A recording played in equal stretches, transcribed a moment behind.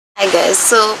Hi guys,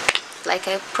 so like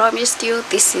I promised you,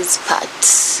 this is part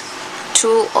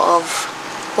 2 of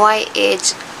why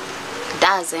age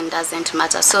doesn't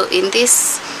matter. So in this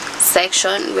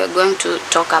section we're going to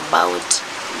talk about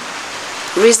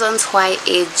reasons why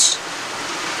age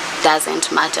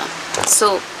doesn't matter.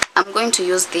 So I'm going to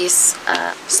use this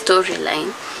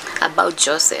storyline about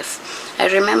Joseph. I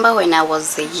remember when I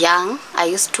was young, I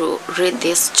used to read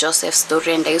this Joseph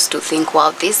story and I used to think,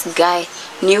 wow, this guy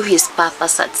knew his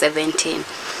purpose at 17.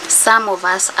 Some of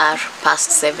us are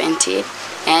past 17,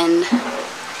 and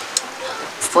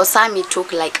for some it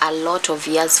took like a lot of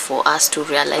years for us to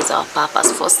realize our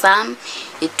purpose. For some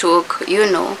it took,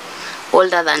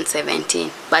 older than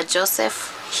 17. But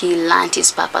Joseph, he learned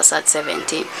his purpose at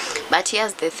 17. But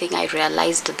here's the thing I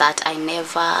realized that I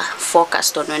never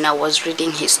focused on when I was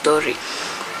reading his story.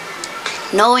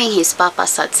 Knowing his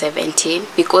purpose at 17,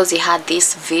 because he had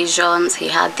these visions, he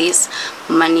had this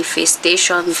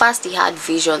manifestation. First he had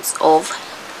visions of,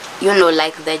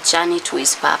 like the journey to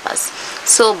his purpose.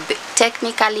 So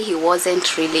technically he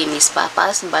wasn't really in his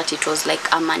purpose, but it was like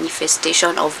a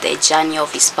manifestation of the journey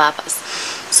of his purpose.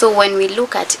 So when we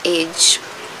look at age,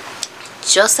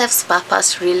 Joseph's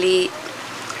purpose really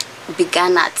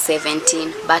began at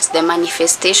 17, but the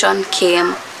manifestation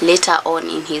came later on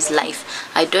in his life.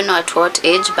 I don't know at what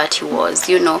age, but he was,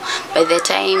 by the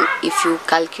time, if you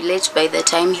calculate, by the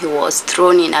time he was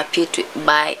thrown in a pit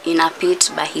by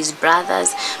his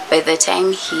brothers, by the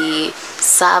time he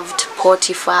served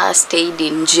Potiphar, stayed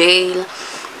in jail,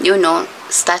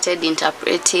 started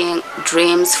interpreting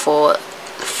dreams for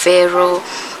Pharaoh,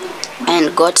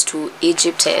 and got to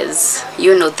Egypt as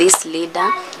this leader,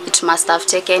 it must have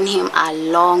taken him a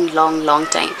long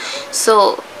time.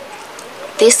 So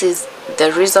this is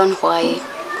the reason why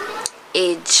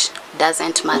age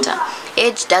doesn't matter.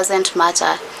 Age doesn't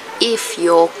matter if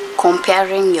you're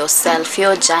comparing yourself,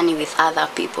 your journey, with other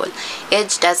people.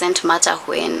 Age doesn't matter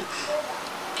when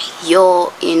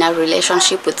you're in a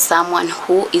relationship with someone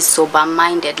who is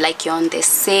sober-minded, like you're on the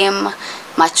same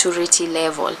maturity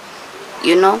level.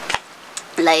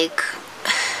 Like,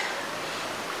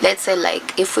 let's say,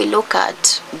 like, if we look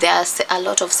at, there's a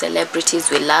lot of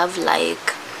celebrities we love, like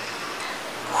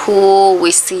who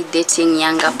we see dating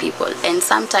younger people, and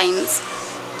sometimes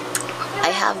I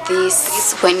have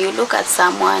this, when you look at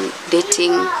someone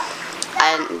dating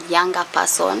a younger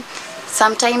person,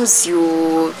 sometimes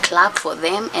you clap for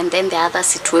them, and then there are other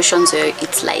situations where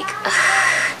it's like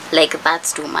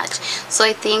that's too much. So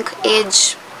I think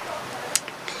age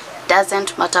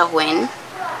doesn't matter when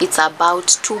it's about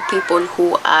two people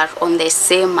who are on the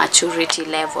same maturity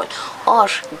level, or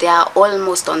they are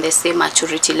almost on the same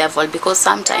maturity level, because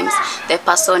sometimes the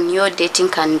person you're dating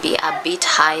can be a bit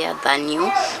higher than you,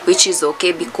 which is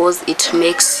okay because it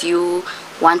makes you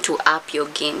want to up your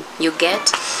game. You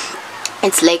get?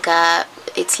 It's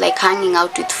like hanging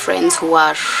out with friends who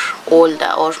are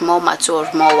older or more mature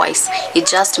or more wise. It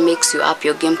just makes you up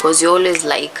your game, because you're always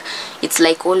like, it's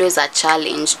like always a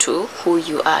challenge to who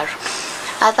you are.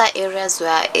 Other areas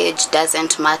where age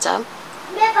doesn't matter,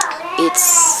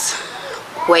 it's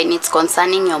when it's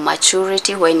concerning your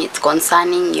maturity, when it's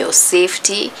concerning your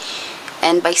safety.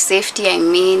 And by safety I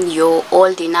mean you're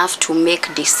old enough to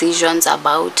make decisions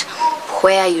about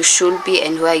where you should be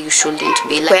and where you shouldn't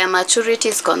be. Like, where maturity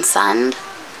is concerned,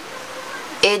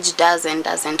 age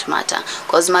doesn't matter,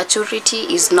 because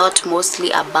maturity is not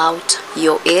mostly about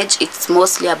your age, it's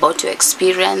mostly about your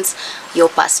experience, your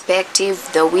perspective,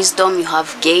 the wisdom you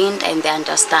have gained, and the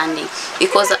understanding.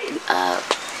 Because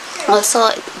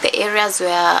also the areas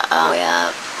where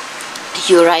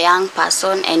you're a young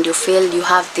person and you feel you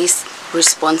have this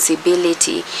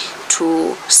responsibility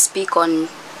to speak on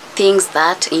things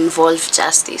that involve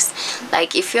justice.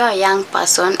 Like if you're a young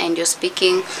person and you're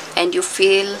speaking and you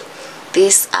feel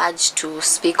this urge to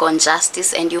speak on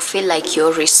justice, and you feel like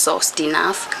you're resourced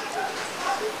enough,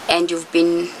 and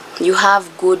you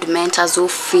have good mentors who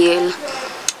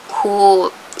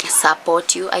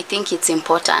support you, I think it's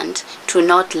important to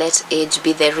not let age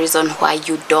be the reason why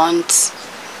you don't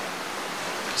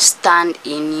stand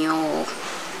in your,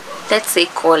 let's say,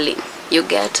 calling. You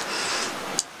get?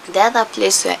 The other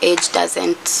place where age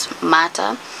doesn't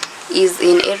matter is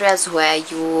in areas where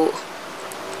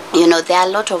there are a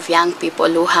lot of young people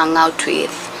who hang out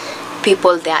with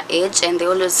people their age, and they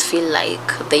always feel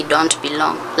like they don't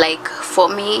belong. Like for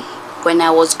me, when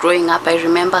I was growing up, I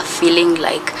remember feeling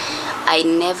like I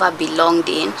never belonged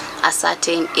in a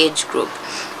certain age group.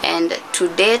 And to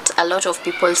date, a lot of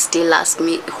people still ask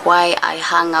me why I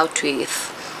hang out with,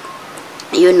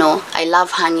 I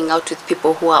love hanging out with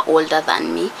people who are older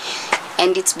than me.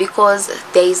 And it's because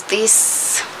there is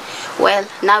this well,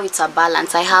 now it's a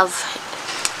balance.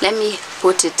 Let me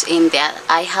put it in there,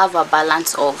 I have a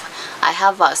balance of, I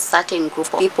have a certain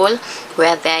group of people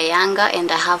where they're younger,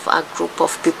 and I have a group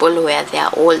of people where they're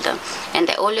older. And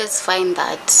I always find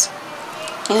that,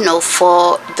 you know,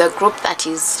 for the group that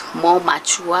is more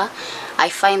mature, I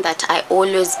find that I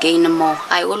always gain more.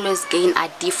 I always gain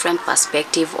a different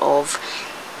perspective of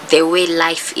the way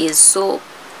life is. So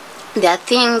there are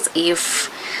things, if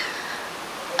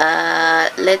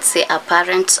let's say a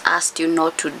parent asked you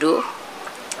not to do,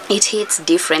 it hits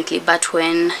differently. But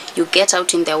when you get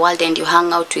out in the world and you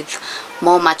hang out with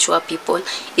more mature people,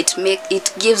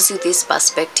 it gives you this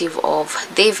perspective of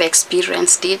they've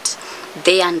experienced it,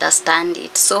 they understand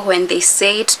it. So when they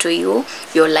say it to you,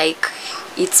 you're like,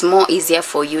 it's more easier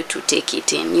for you to take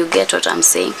it in. You get what I'm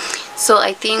saying? So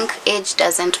I think age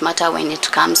doesn't matter when it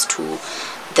comes to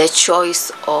the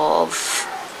choice of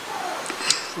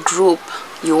group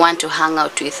you want to hang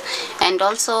out with. And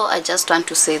also, I just want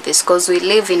to say this, because we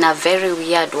live in a very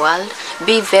weird world.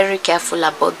 Be very careful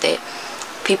about the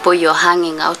people you're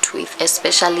hanging out with,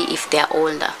 especially if they're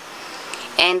older.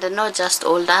 And not just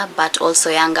older, but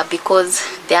also younger, because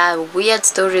there are weird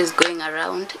stories going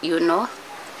around, you know,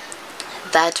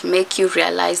 that make you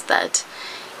realize that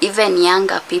even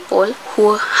younger people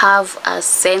who have a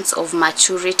sense of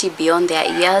maturity beyond their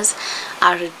years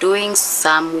are doing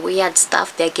some weird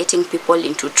stuff. They're getting people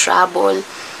into trouble,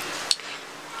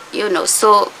 you know.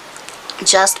 So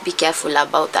just be careful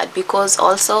about that, because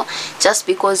also, just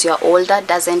because you're older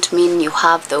doesn't mean you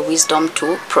have the wisdom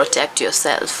to protect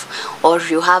yourself, or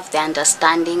you have the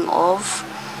understanding of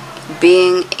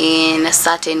being in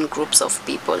certain groups of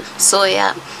people. So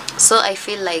yeah, so I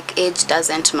feel like age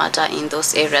doesn't matter in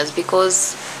those areas,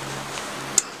 because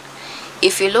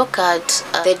if you look at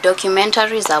the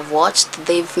documentaries I've watched,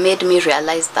 they've made me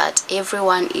realize that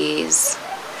everyone is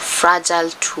fragile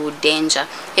to danger.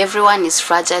 Everyone is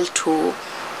fragile to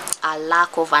a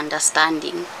lack of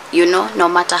understanding. You know, no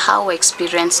matter how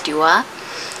experienced you are,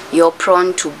 you're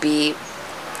prone to be,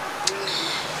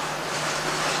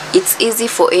 it's easy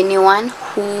for anyone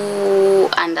who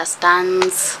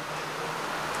understands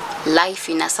life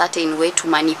in a certain way to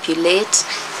manipulate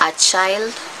a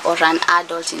child or an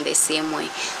adult in the same way.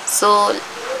 So,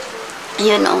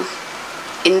 you know,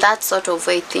 in that sort of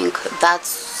way, I think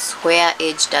that's where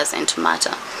age doesn't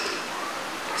matter.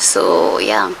 So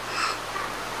yeah,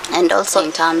 and also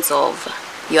in terms of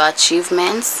your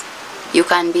achievements, you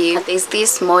can be, there's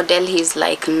this model, he's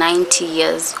like 90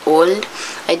 years old.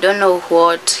 I don't know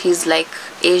what, he's like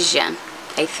Asian,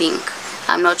 I think.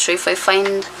 I'm not sure. If I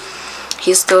find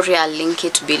his story, I'll link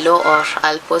it below, or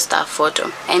I'll post a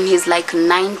photo. And he's like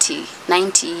 90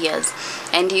 years,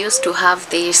 and he used to have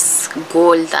this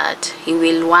goal that he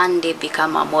will one day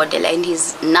become a model, and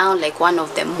he's now like one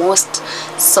of the most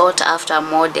sought after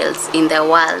models in the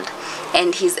world,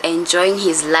 and he's enjoying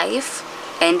his life.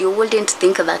 And you wouldn't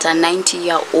think that a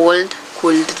 90-year-old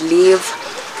could live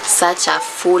such a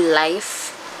full life,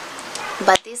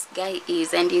 but this guy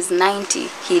is, and he's 90.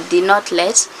 He did not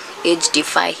let age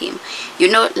defy him.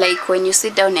 You know, like when you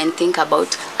sit down and think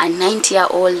about a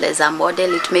 90-year-old as a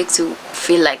model, it makes you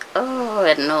feel like,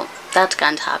 oh no, that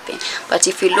can't happen. But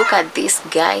if you look at this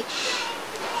guy,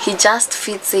 he just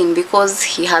fits in, because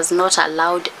he has not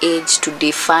allowed age to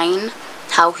define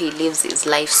how he lives his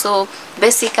life. So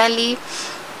basically,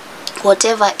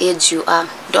 whatever age you are,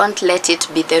 don't let it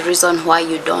be the reason why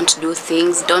you don't do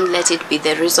things. Don't let it be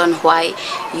the reason why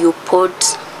you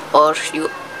put, or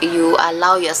you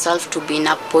allow yourself to be in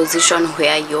a position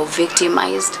where you're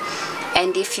victimized.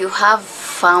 And if you have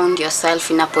found yourself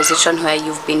in a position where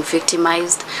you've been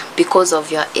victimized because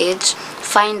of your age,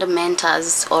 find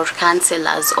mentors or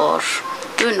counselors, or,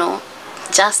 you know,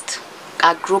 just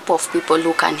a group of people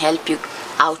who can help you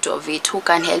out of it, who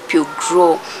can help you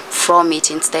grow from it,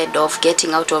 instead of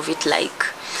getting out of it like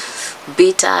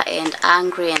bitter and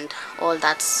angry and all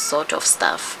that sort of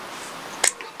stuff.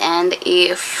 And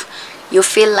if you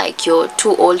feel like you're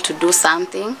too old to do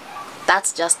something,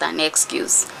 that's just an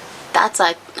excuse. That's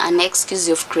an excuse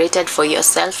you've created for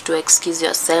yourself to excuse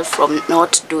yourself from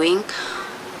not doing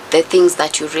the things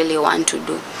that you really want to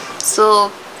do.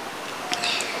 So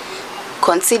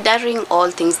considering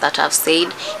all things that I've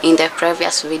said in the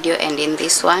previous video and in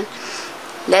this one,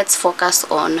 let's focus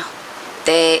on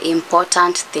the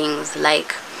important things,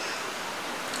 like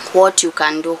what you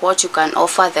can do, what you can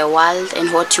offer the world,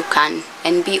 and what you can,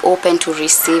 and be open to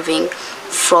receiving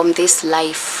from this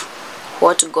life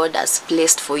what God has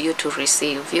placed for you to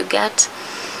receive. You get?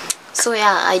 So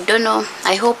yeah, I don't know,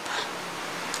 I hope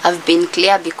I've been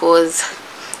clear, because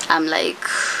I'm like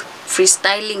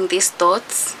freestyling these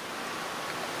thoughts.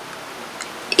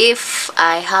 If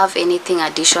I have anything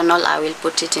additional, I will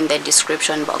put it in the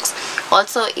description box.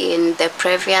 Also, in the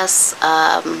previous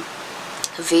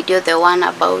video, the one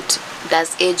about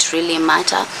does age really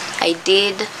matter, I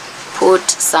did put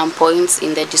some points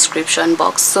in the description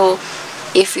box, so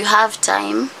if you have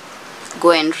time,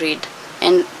 go and read.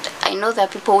 And I know there are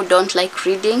people who don't like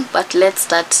reading, but let's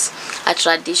start a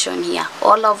tradition here.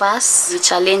 All of us, we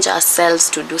challenge ourselves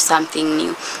to do something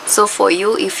new. So for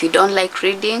you, if you don't like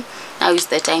reading, now is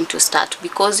the time to start,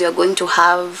 because you're going to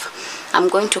have, I'm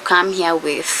going to come here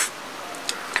with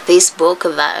this book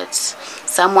that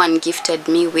someone gifted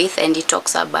me with, and it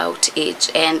talks about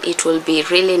age, and it will be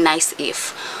really nice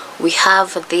if we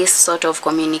have this sort of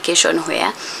communication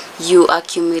where you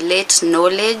accumulate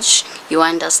knowledge, you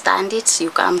understand it, you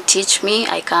come teach me,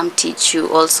 I come teach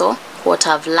you also what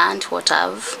I've learned, what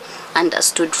I've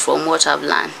understood from what I've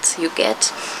learned. You get?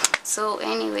 So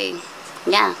anyway,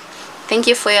 yeah, thank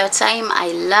you for your time.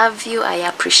 I love you, I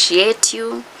appreciate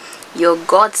you, you're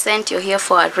God sent, you're here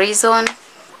for a reason,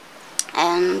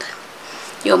 and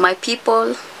you're my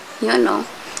people, you know.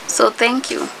 So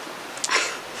thank you.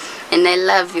 And I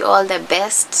love you. All the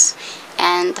best,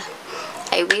 and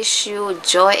I wish you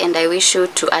joy, and I wish you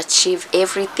to achieve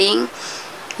everything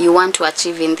you want to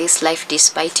achieve in this life,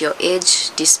 despite your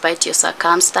age, despite your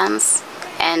circumstance.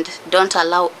 And don't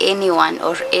allow anyone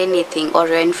or anything or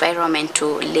your environment to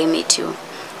limit you.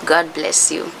 God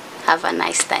bless you. Have a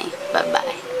nice time. Bye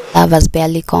bye. Love has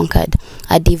barely conquered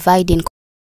a divide in.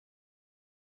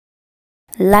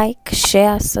 Like,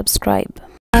 share, subscribe.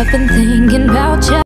 I've been thinking about you.